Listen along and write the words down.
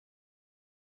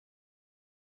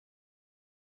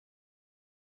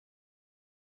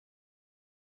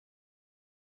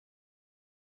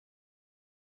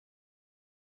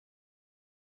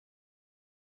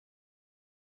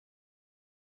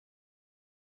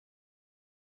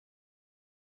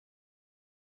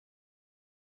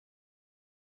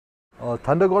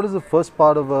Thunder God is the first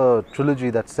part of a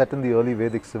trilogy that's set in the early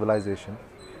Vedic civilization.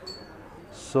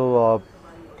 So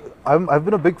I've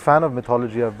been a big fan of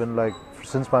mythology. I've been like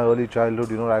since my early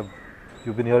childhood.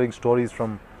 You've been hearing stories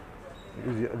from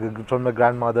my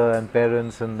grandmother and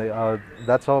parents, and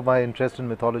that's how my interest in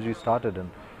mythology started.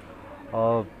 And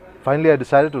uh, finally, I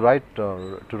decided to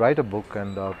write a book,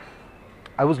 and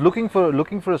I was looking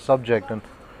for a subject, and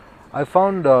I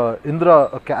found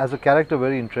Indra as a character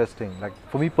very interesting. Like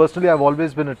for me personally, I've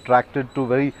always been attracted to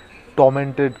very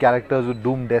tormented characters with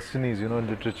doomed destinies. In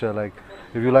literature, like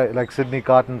if you like Sidney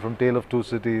Carton from Tale of Two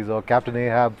Cities, or Captain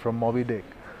Ahab from Moby Dick,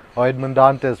 or Edmond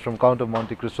Dantes from Count of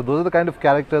Monte Cristo. Those are the kind of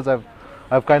characters I've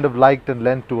kind of liked and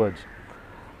leant towards.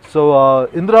 So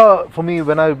Indra, for me,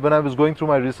 when I was going through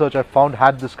my research, I found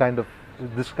had this kind of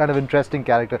interesting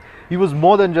character. He was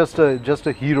more than just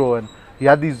a hero, and he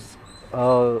had these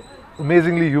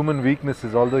amazingly human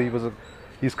weaknesses. Although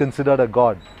he's considered a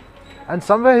god, and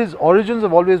somewhere his origins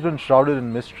have always been shrouded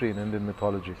in mystery in Indian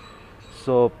mythology.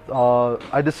 So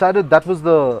I decided that was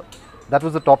the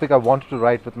topic I wanted to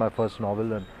write with my first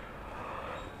novel, and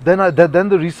then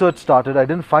the research started. I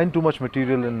didn't find too much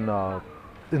material in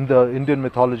the Indian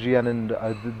mythology and in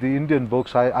the Indian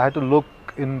books. I had to look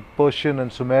in Persian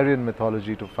and Sumerian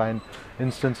mythology to find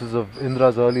instances of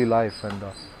Indra's early life, and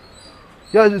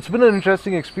yeah, it's been an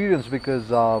interesting experience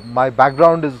because my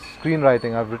background is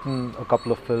screenwriting. I've written a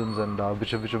couple of films, and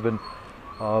which have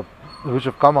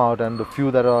come out, and a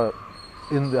few that are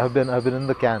have been in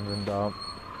the can. And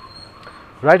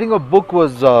writing a book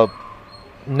was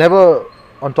never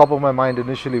on top of my mind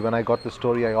initially. When I got the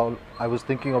story, I was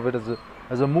thinking of it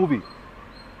as a movie.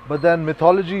 But then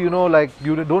mythology, like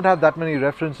you don't have that many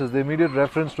references. The immediate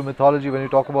reference to mythology when you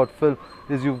talk about film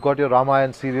is you've got your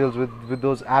Ramayana serials with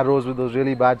those arrows, with those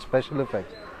really bad special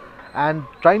effects. And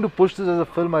trying to push this as a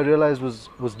film, I realized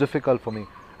was difficult for me.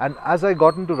 And as I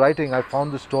got into writing, I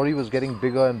found the story was getting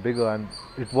bigger and bigger, and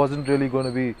it wasn't really going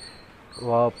to be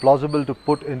plausible to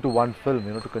put into one film,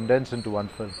 to condense into one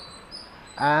film.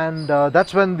 And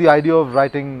that's when the idea of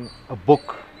writing a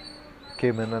book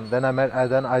came in, and then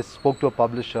I spoke to a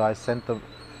publisher. I sent the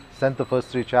first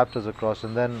 3 chapters across,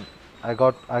 and then I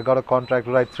got a contract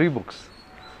to write 3 books,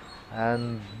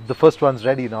 and the first one's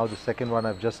ready now. The second one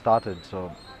I've just started,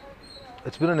 so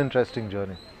it's been an interesting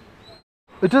journey.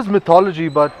 It is mythology,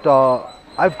 but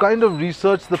I've kind of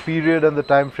researched the period and the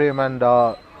time frame, and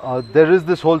there is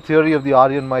this whole theory of the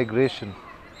Aryan migration,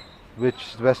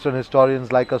 which Western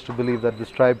historians like us to believe that this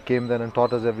tribe came then and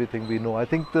taught us everything we know. I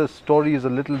think the story is a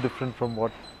little different from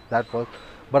what that was,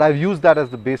 but I've used that as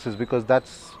the basis because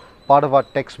that's part of our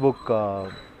textbook.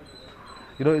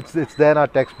 It's there in our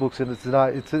textbooks, and it's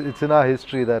in our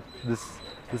history that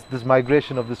this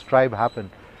migration of this tribe happened.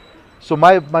 So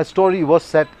my story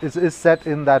is set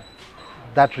in that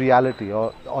reality,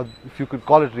 or if you could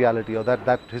call it reality, or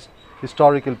that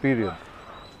historical period.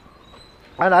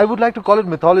 And I would like to call it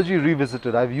mythology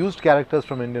revisited. I've used characters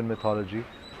from Indian mythology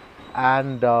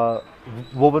and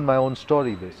woven my own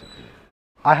story basically.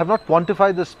 I have not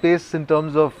quantified the space in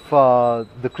terms of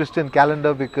the Christian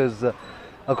calendar because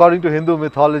according to Hindu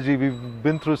mythology, we've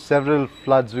been through several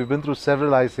floods, we've been through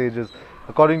several ice ages.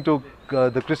 According to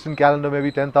the Christian calendar,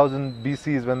 maybe 10,000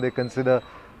 BC is when they consider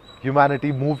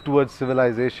humanity moved towards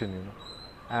civilization,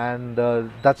 And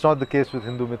that's not the case with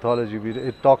Hindu mythology.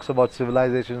 It talks about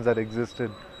civilizations that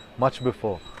existed much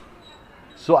before.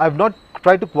 So I've not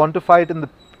tried to quantify it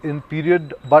in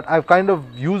period, but I've kind of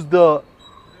used the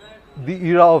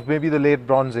era of maybe the late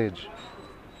Bronze Age,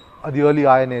 or the early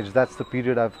Iron Age. That's the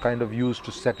period I've kind of used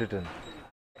to set it in.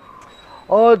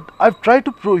 I've tried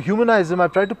to humanize him.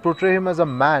 I've tried to portray him as a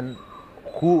man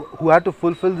who had to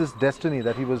fulfill this destiny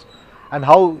that he was, and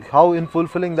how in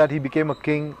fulfilling that he became a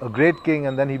king, a great king,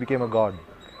 and then he became a god.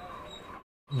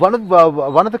 One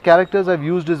of the characters I've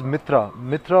used is Mitra.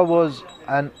 Mitra was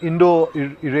an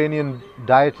Indo-Iranian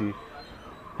deity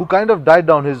who kind of died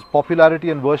down. His popularity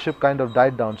and worship kind of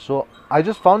died down. So I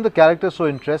just found the character so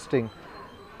interesting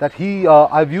that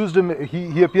I've used him.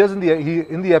 He appears in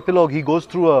the epilogue. He goes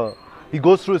through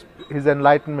his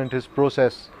enlightenment, his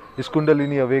process, his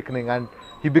Kundalini awakening, and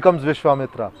he becomes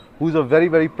Vishwamitra, who is a very,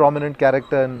 very prominent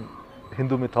character in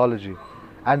Hindu mythology,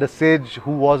 and a sage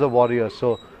who was a warrior.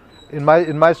 So, in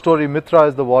my story, Mitra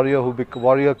is the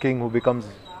warrior king who becomes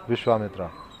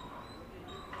Vishwamitra.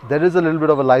 There is a little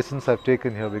bit of a license I've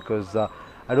taken here because I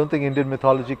don't think Indian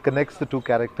mythology connects the 2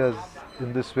 characters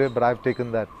in this way, but I've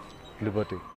taken that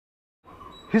liberty.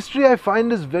 History I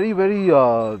find is very, very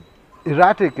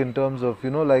erratic in terms of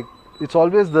like it's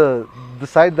always the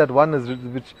side that one is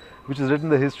which is written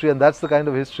the history, and that's the kind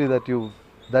of history that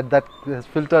has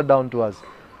filtered down to us.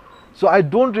 So I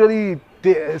don't really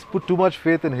put too much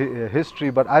faith in history,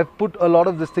 but I've put a lot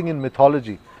of this thing in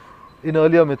mythology, in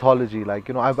earlier mythology. Like,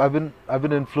 you know, I've been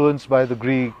influenced by the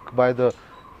Greek,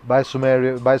 by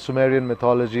Sumerian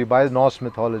mythology, by Norse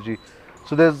mythology.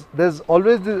 So there's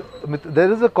always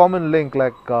there is a common link.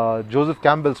 Like Joseph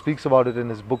Campbell speaks about it in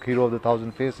his book Hero of the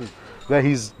Thousand Faces, where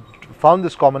he's found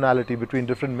this commonality between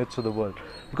different myths of the world.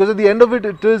 Because at the end of it,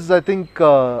 it is, I think,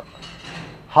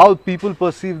 how people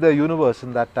perceive their universe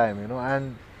in that time, you know,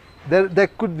 and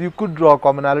you could draw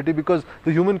commonality because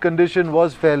the human condition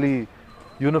was fairly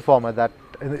uniform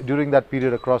during that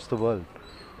period across the world.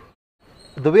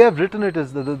 The way I've written it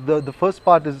is the first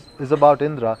part is about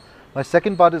Indra. My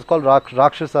second part is called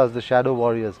Rakshasas, the Shadow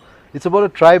Warriors. It's about a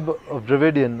tribe of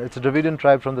Dravidian. It's a Dravidian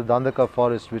tribe from the Dandaka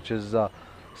forest, which is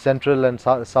central and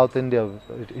South India.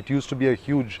 It used to be a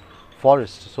huge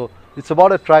forest. So it's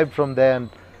about a tribe from there,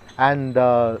 and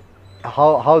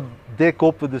how they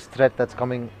cope with this threat that's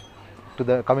coming to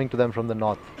them from the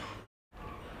north.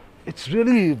 It's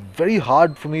really very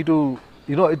hard for me to,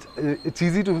 you know, it's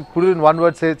easy to put it in one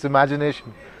word, say it's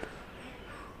imagination.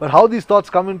 But how these thoughts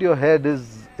come into your head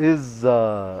is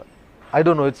I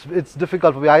don't know, it's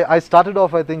difficult for me. I started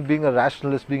off, I think, being a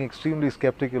rationalist, being extremely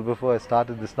skeptical before I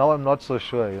started this. Now I'm not so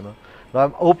sure, you know. Now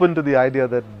I'm open to the idea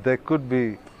that there could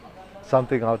be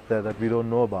something out there that we don't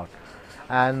know about.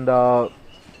 And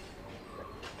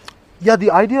yeah,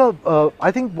 the idea,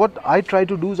 I think what I try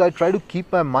to do is I try to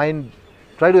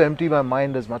empty my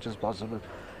mind as much as possible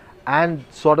and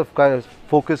sort of kind of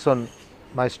focus on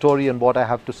my story and what I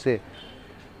have to say.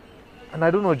 And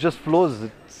I don't know, it just flows.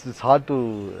 It's hard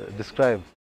to describe.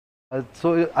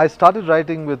 So I started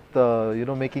writing with, you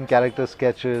know, making character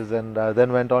sketches, and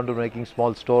then went on to making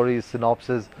small stories,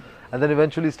 synopses, and then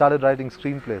eventually started writing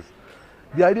screenplays.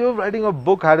 The idea of writing a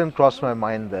book hadn't crossed my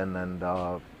mind then, and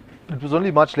it was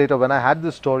only much later when I had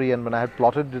this story and when I had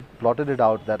plotted it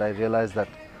out that I realized that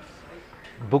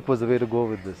book was the way to go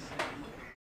with this.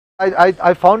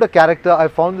 I found a character, I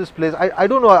found this place. I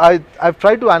don't know, I've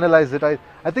tried to analyze it.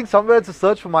 I think somewhere it's a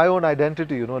search for my own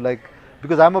identity, you know, like,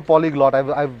 because I'm a polyglot. I'm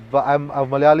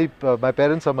Malayali, my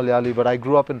parents are Malayali, but I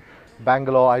grew up in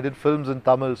Bangalore. I did films in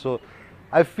Tamil, so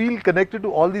I feel connected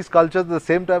to all these cultures. At the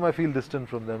same time, I feel distant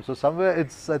from them. So somewhere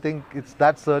I think it's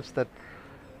that search that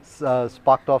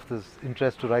sparked off this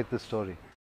interest to write this story.